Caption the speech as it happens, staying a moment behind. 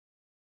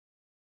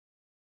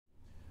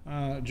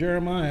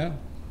Jeremiah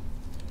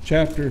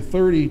chapter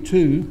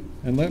 32,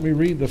 and let me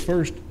read the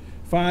first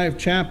 5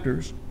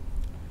 chapters.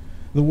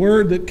 The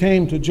word that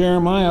came to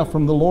Jeremiah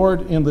from the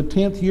Lord in the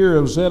 10th year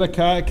of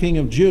Zedekiah king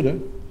of Judah,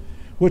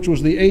 which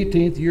was the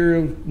 18th year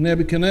of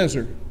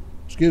Nebuchadnezzar.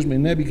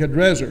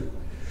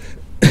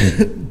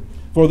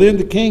 For then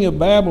the king of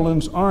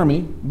Babylon's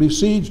army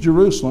besieged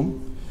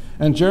Jerusalem,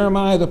 and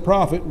Jeremiah the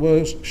prophet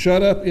was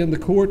shut up in the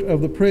court of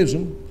the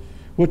prison,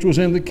 which was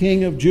in the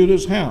king of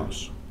Judah's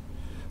house.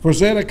 For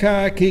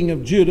Zedekiah king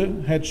of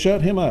Judah had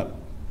shut him up,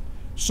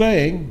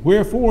 saying,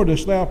 Wherefore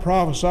dost thou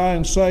prophesy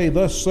and say,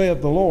 Thus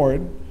saith the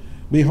Lord,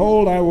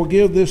 Behold, I will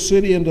give this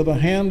city into the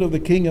hand of the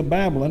king of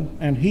Babylon,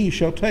 and he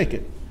shall take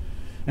it.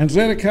 And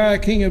Zedekiah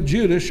king of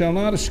Judah shall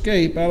not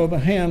escape out of the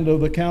hand of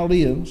the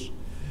Chaldeans,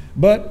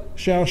 but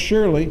shall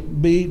surely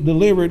be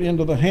delivered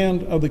into the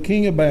hand of the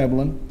king of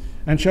Babylon,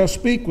 and shall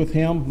speak with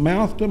him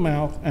mouth to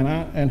mouth,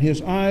 and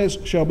his eyes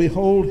shall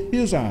behold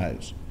his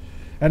eyes.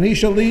 And he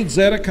shall lead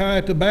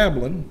Zedekiah to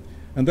Babylon,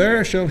 and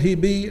there shall he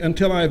be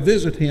until I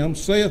visit him,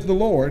 saith the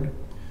Lord.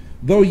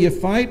 Though ye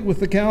fight with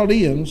the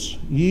Chaldeans,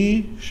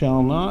 ye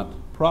shall not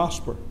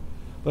prosper.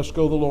 Let's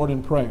go to the Lord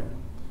in prayer.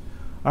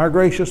 Our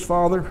gracious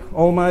Father,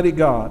 Almighty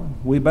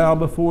God, we bow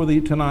before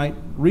Thee tonight,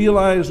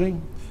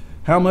 realizing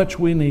how much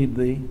we need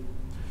Thee.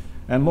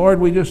 And Lord,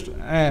 we just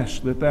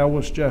ask that Thou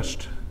wouldst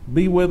just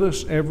be with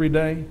us every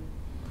day.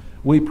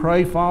 We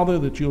pray, Father,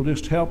 that You'll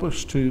just help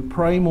us to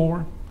pray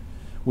more.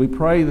 We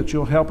pray that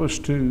You'll help us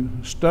to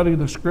study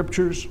the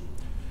Scriptures.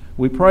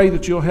 We pray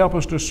that You'll help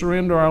us to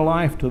surrender our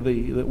life to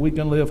Thee, that we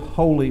can live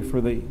wholly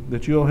for Thee,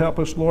 that You'll help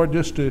us, Lord,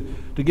 just to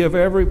give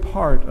every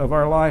part of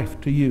our life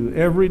to You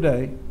every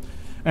day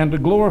and to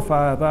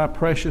glorify Thy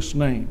precious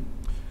name.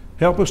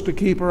 Help us to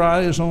keep our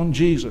eyes on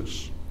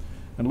Jesus.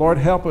 And Lord,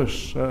 help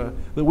us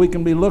that we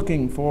can be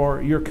looking for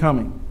Your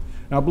coming.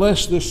 Now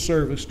bless this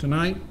service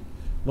tonight.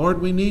 Lord,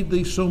 we need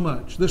Thee so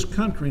much. This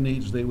country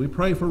needs Thee. We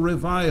pray for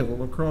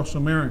revival across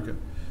America.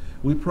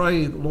 We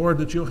pray, Lord,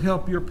 that You'll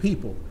help Your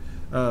people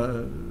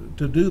to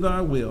do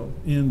Thy will.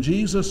 In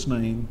Jesus'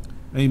 name,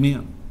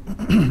 amen.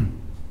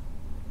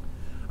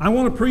 I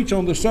want to preach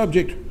on the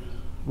subject,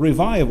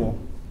 revival.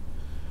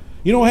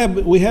 You know,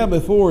 we have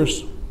before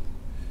us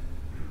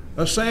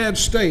a sad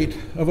state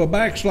of a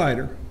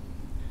backslider.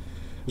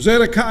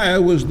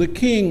 Zedekiah was the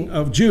king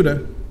of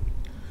Judah.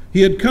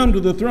 He had come to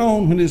the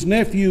throne when his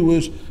nephew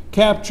was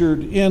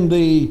captured in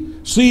the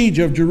siege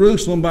of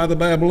Jerusalem by the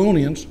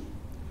Babylonians.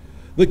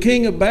 The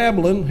king of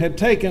Babylon had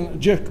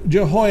taken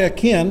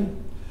Jehoiakim,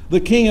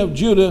 the king of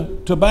Judah,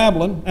 to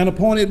Babylon and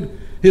appointed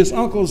his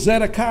uncle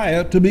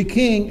Zedekiah to be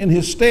king in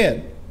his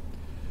stead.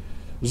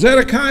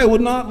 Zedekiah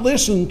would not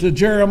listen to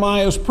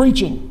Jeremiah's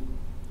preaching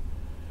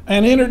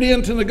and entered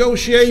into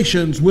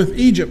negotiations with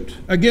Egypt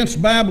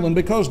against Babylon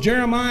because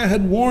Jeremiah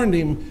had warned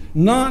him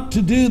not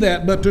to do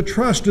that, but to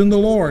trust in the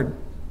Lord.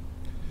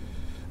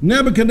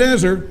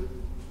 Nebuchadnezzar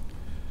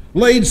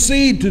laid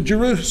siege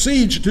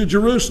to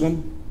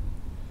Jerusalem.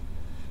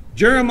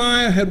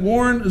 Jeremiah had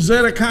warned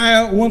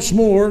Zedekiah once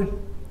more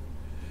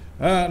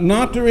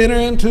not to enter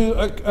into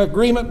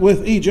agreement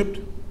with Egypt.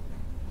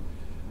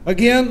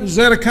 Again,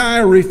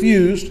 Zedekiah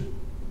refused.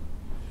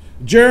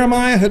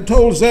 Jeremiah had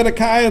told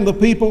Zedekiah and the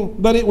people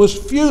that it was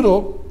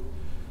futile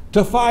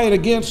to fight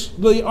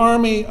against the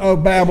army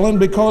of Babylon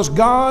because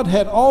God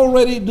had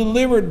already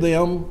delivered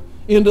them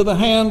into the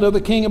hand of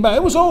the king of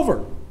Babylon. It was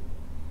over.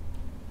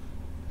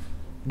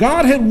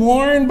 God had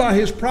warned by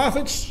His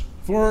prophets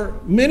for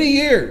many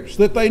years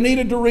that they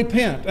needed to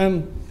repent,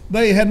 and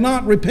they had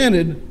not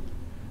repented.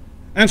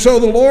 And so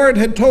the Lord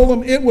had told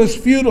them it was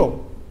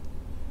futile.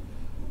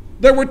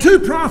 There were 2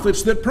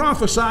 prophets that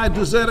prophesied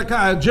to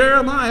Zedekiah.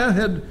 Jeremiah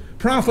had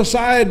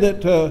prophesied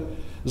that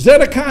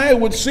Zedekiah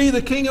would see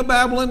the king of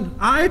Babylon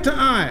eye to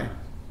eye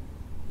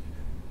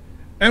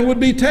and would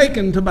be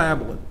taken to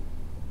Babylon.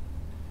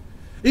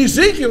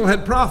 Ezekiel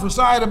had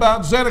prophesied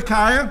about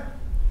Zedekiah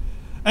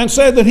and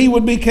said that he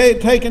would be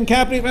taken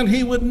captive and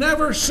he would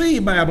never see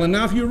Babylon.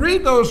 Now, if you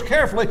read those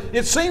carefully,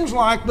 it seems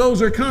like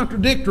those are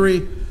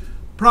contradictory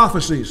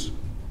prophecies.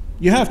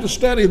 You have to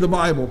study the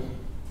Bible.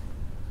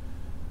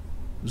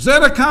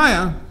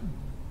 Zedekiah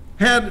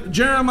had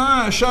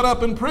Jeremiah shut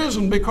up in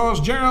prison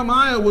because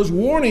Jeremiah was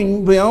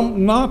warning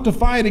them not to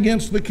fight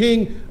against the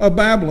king of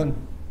Babylon.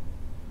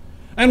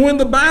 And when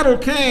the battle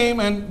came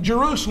and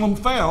Jerusalem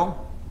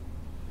fell,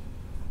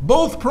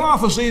 both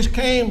prophecies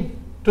came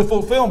to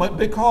fulfillment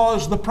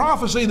because the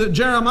prophecy that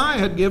Jeremiah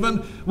had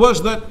given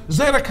was that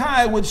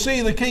Zedekiah would see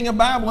the king of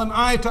Babylon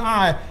eye to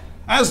eye.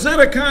 As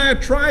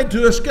Zedekiah tried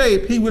to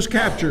escape, he was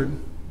captured.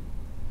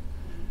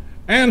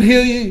 And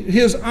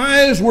his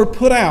eyes were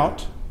put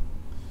out.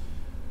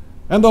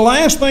 And the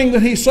last thing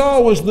that he saw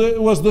was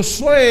the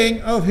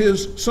slaying of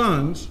his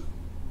sons.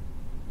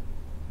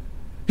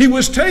 He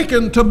was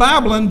taken to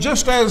Babylon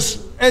just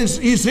as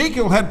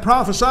Ezekiel had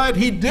prophesied.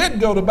 He did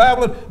go to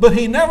Babylon, but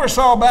he never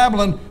saw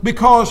Babylon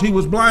because he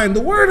was blind.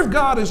 The Word of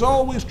God is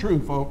always true,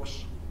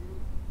 folks.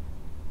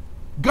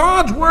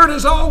 God's word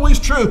is always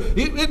true.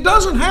 It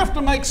doesn't have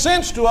to make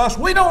sense to us.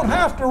 We don't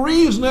have to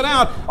reason it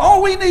out.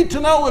 All we need to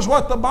know is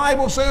what the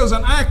Bible says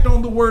and act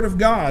on the word of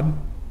God.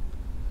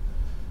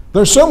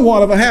 There's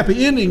somewhat of a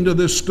happy ending to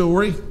this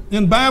story.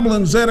 In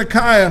Babylon,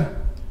 Zedekiah,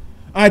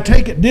 I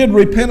take it, did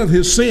repent of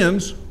his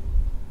sins.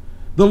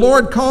 The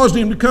Lord caused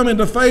him to come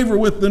into favor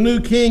with the new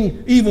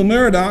king,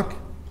 Evil-Merodach,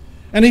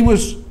 and he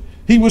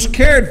was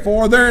cared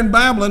for there in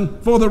Babylon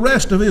for the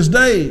rest of his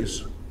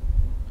days.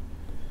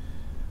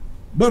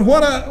 But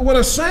what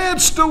a sad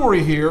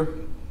story here.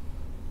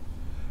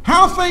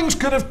 How things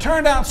could have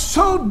turned out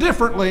so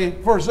differently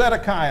for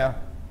Zedekiah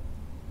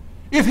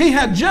if he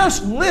had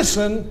just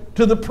listened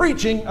to the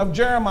preaching of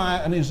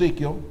Jeremiah and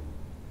Ezekiel.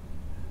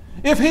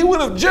 If he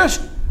would have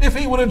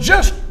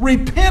just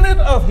repented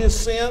of his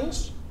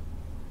sins,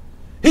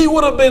 he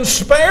would have been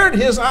spared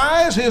his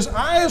eyes. His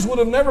eyes would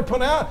have never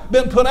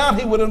been put out.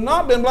 He would have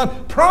not been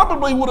blind.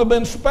 Probably would have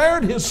been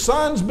spared his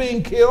sons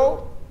being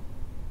killed.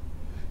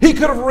 He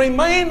could have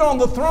remained on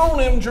the throne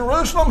in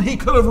Jerusalem. He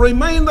could have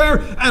remained there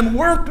and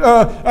worked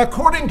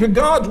according to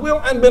God's will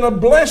and been a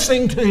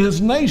blessing to his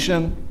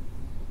nation.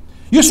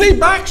 You see,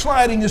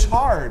 backsliding is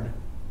hard.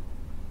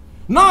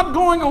 Not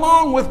going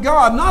along with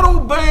God, not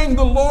obeying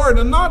the Lord,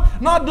 and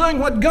not doing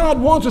what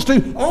God wants us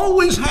to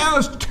always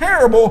has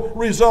terrible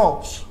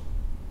results.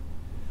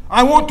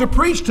 I want to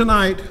preach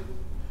tonight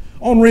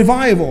on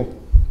revival.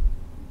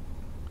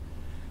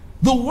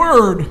 The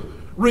word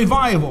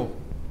revival.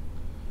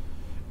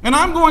 And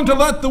I'm going to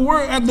let the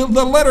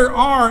letter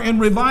R in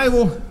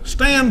revival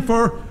stand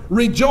for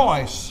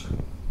rejoice.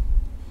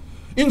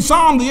 In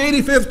Psalm the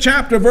 85th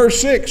chapter,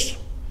 verse 6,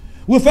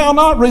 wilt thou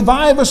not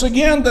revive us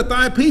again, that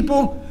thy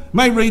people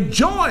may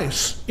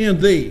rejoice in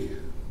thee?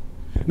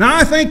 Now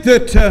I think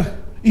that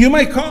you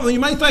may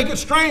think it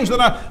strange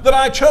that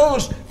I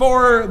chose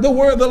for the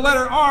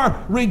letter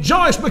R,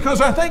 rejoice,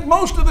 because I think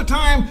most of the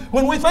time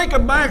when we think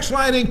of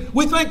backsliding,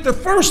 we think the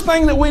first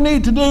thing that we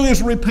need to do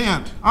is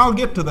repent. I'll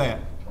get to that.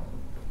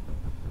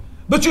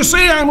 But you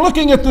see, I'm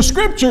looking at the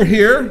scripture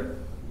here,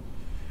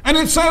 and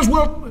it says,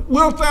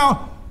 wilt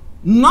thou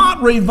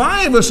not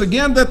revive us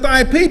again, that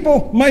thy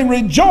people may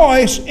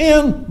rejoice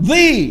in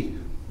thee?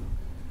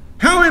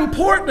 How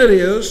important it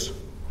is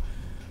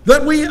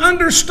that we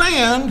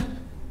understand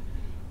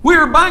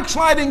where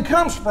backsliding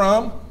comes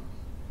from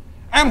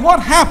and what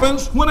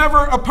happens whenever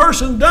a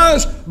person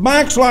does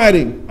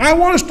backsliding. I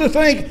want us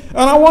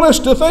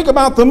to think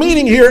about the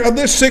meaning here of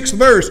this 6th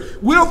verse.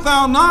 Wilt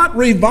thou not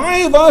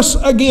revive us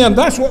again?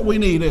 That's what we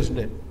need, isn't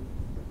it?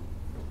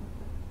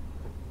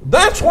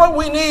 That's what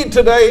we need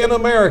today in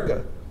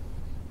America.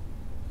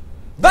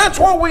 That's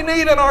what we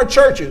need in our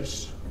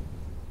churches,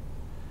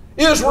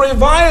 is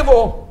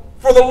revival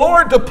for the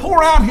Lord to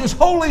pour out His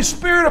Holy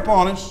Spirit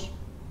upon us,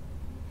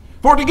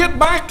 for to get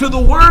back to the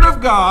Word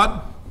of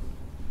God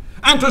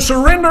and to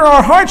surrender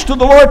our hearts to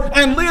the Lord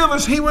and live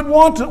as He would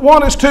want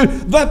us to,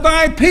 that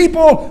thy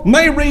people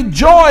may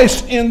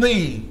rejoice in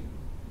thee.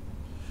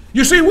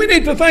 You see, we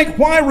need to think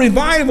why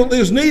revival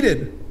is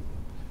needed.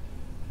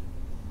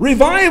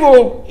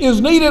 Revival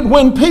is needed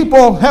when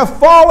people have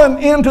fallen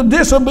into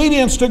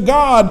disobedience to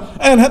God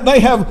and they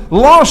have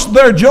lost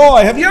their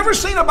joy. Have you ever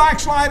seen a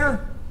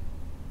backslider?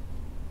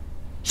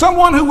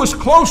 Someone who was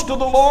close to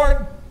the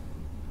Lord?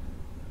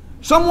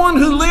 Someone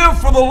who lived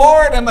for the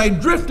Lord and they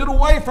drifted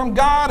away from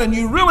God, and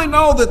you really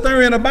know that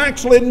they're in a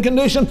backslidden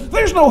condition.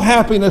 There's no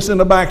happiness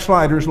in a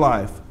backslider's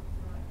life.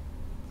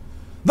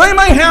 They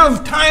may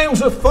have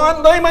times of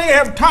fun, they may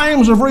have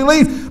times of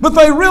relief, but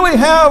they really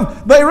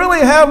have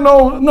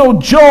no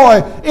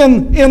joy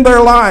in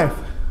their life.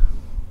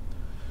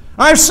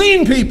 I've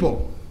seen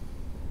people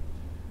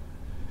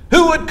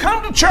who would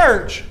come to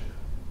church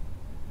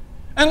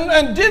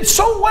and did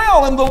so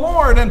well in the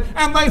Lord, and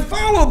they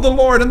followed the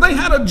Lord, and they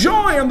had a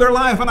joy in their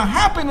life and a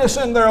happiness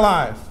in their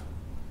life.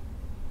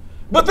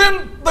 But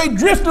then they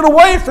drifted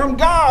away from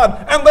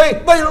God, and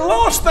they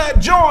lost that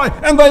joy,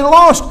 and they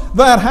lost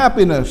that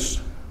happiness.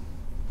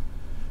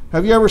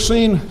 Have you ever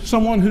seen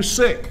someone who's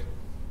sick?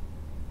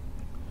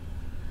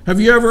 Have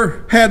you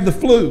ever had the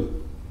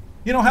flu?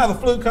 You know how the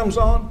flu comes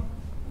on?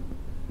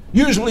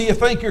 Usually you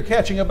think you're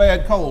catching a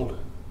bad cold.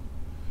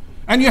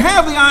 And you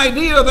have the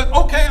idea that,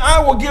 okay,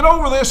 I will get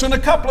over this in a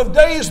couple of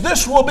days,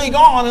 this will be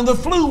gone, and the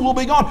flu will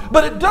be gone.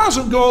 But it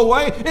doesn't go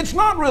away. It's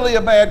not really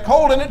a bad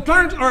cold, and it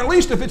turns, or at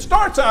least if it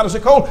starts out as a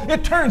cold,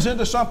 it turns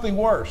into something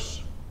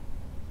worse.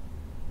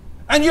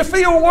 And you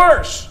feel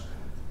worse.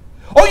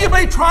 Oh, you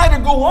may try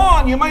to go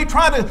on, you may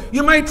try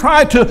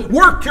to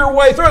work your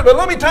way through it, but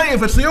let me tell you,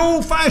 if it's the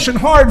old-fashioned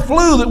hard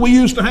flu that we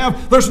used to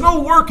have, there's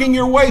no working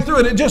your way through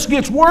it. It just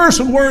gets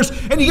worse and worse,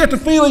 and you get to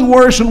feeling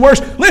worse and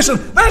worse.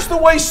 Listen, that's the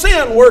way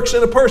sin works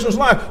in a person's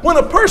life. When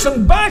a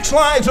person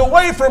backslides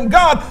away from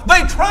God,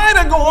 they try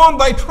to go on,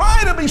 they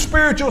try to be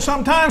spiritual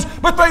sometimes,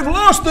 but they've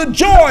lost the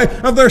joy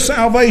of their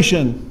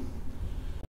salvation.